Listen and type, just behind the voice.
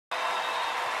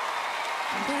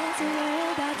There's a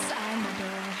world outside my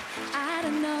door. I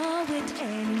don't know it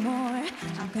anymore.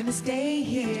 I'm gonna stay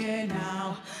here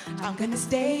now. I'm gonna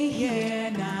stay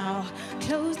here now.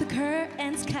 Close the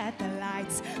curtains, cut the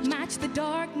lights, match the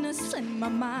darkness in my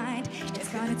mind. It's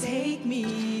gonna take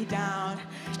me down.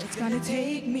 It's gonna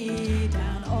take me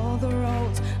down all the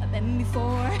roads I've been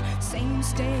before. Same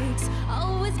mistakes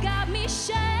always got me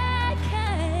shaking.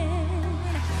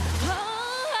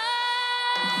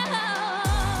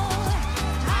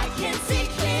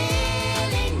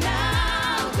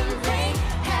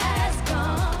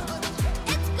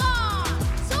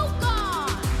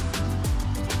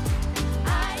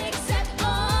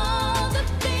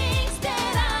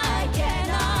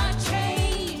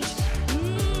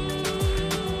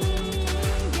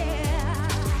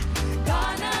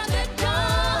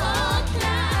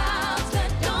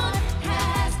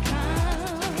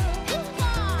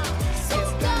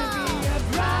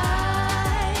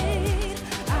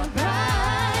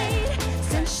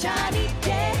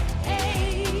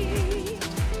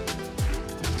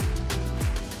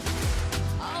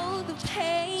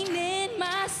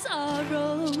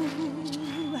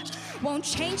 Won't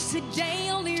change today,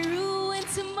 only ruin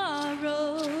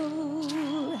tomorrow.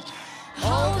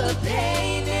 All the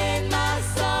pain in my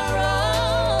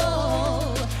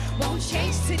sorrow won't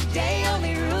change today,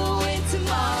 only ruin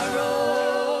tomorrow.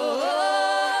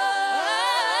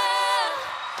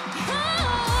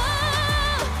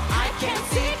 I can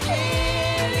see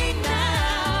clearly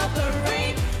now, the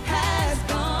rain has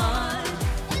gone.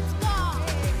 It's gone,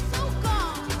 so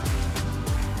gone.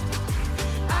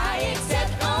 I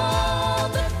accept all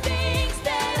the things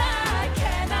that I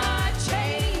cannot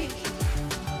change.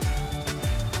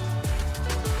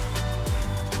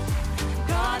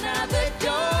 Gone are the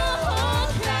dark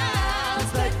clouds,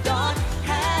 but dawn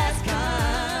has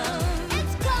come.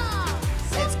 It's gone,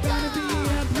 so it's gonna be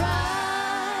a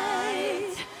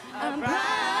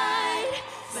bright,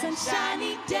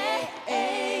 sunshiny day.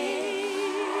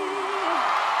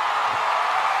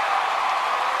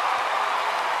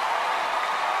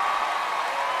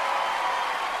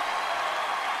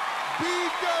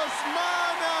 Biko's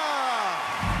Manna!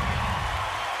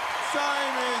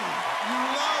 Simon, you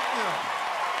love him.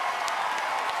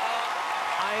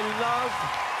 I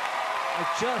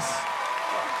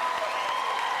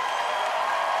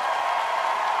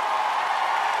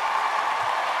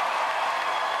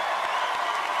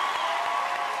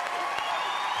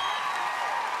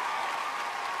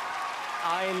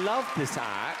love this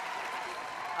act.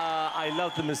 I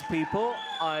love them as people.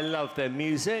 I love their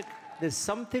music. There's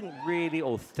something really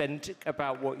authentic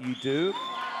about what you do.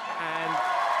 And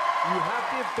you have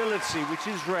the ability, which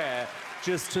is rare,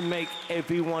 just to make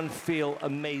everyone feel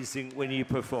amazing when you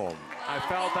perform. I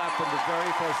felt that from the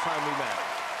very first time we met.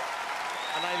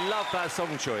 And I love that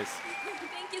song choice.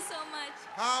 Thank you so much.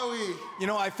 Howie. You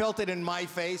know, I felt it in my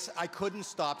face. I couldn't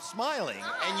stop smiling.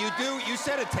 And you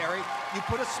said it, Terry. You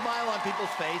put a smile on people's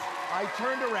face. I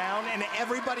turned around and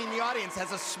everybody in the audience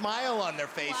has a smile on their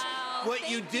face. Wow, what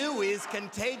you do is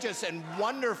contagious and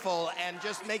wonderful and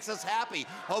just makes us happy.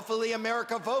 Hopefully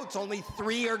America votes. Only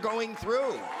 3 are going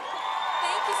through.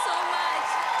 Thank you so much.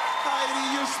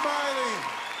 Heidi, you're smiling.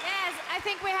 Yes, I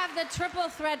think we have the triple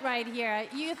threat right here.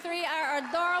 You 3 are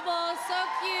adorable, so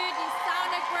cute, you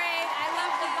sounded great. I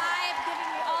love the vibe,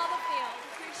 giving me all the feels.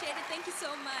 Appreciate it. Thank you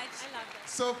so much. I love it.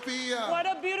 Sophia. What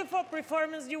a beautiful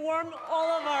performance. You warmed all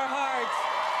of our hearts.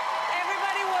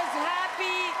 Everybody was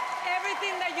happy.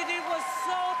 Everything that you did was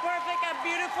so perfect and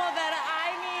beautiful that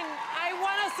I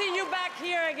want to see you back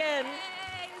here again.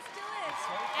 Hey, let's do it.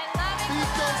 And loving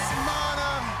Biko's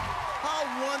Manna. How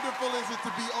wonderful is it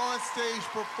to be on stage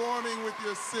performing with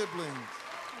your siblings?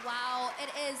 Wow,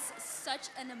 it is such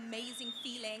an amazing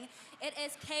feeling. It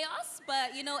is chaos,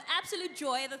 but you know, absolute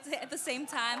joy at the same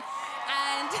time.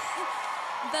 And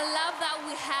the love that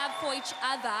we have for each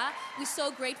other, we're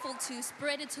so grateful to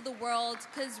spread it to the world,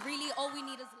 because really all we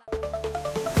need is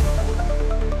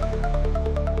love.